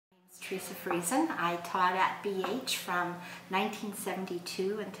Teresa Friesen. I taught at BH from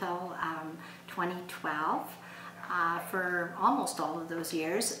 1972 until 2012. For almost all of those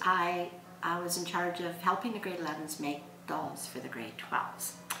years, I was in charge of helping the grade 11s make dolls for the grade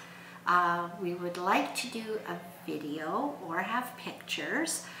 12s. We would like to do a video or have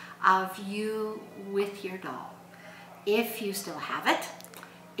pictures of you with your doll. If you still have it,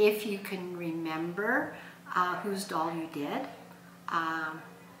 if you can remember whose doll you did,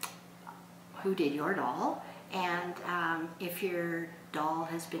 who did your doll, and if your doll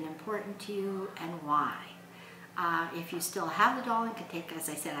has been important to you and why. If you still have the doll and can take, as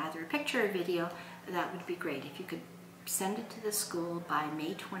I said, either a picture or video, that would be great. If you could send it to the school by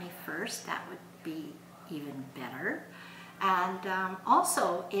May 21st, that would be even better. And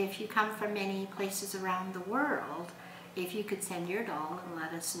also, if you come from many places around the world, if you could send your doll and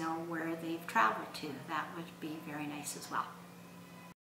let us know where they've traveled to, that would be very nice as well.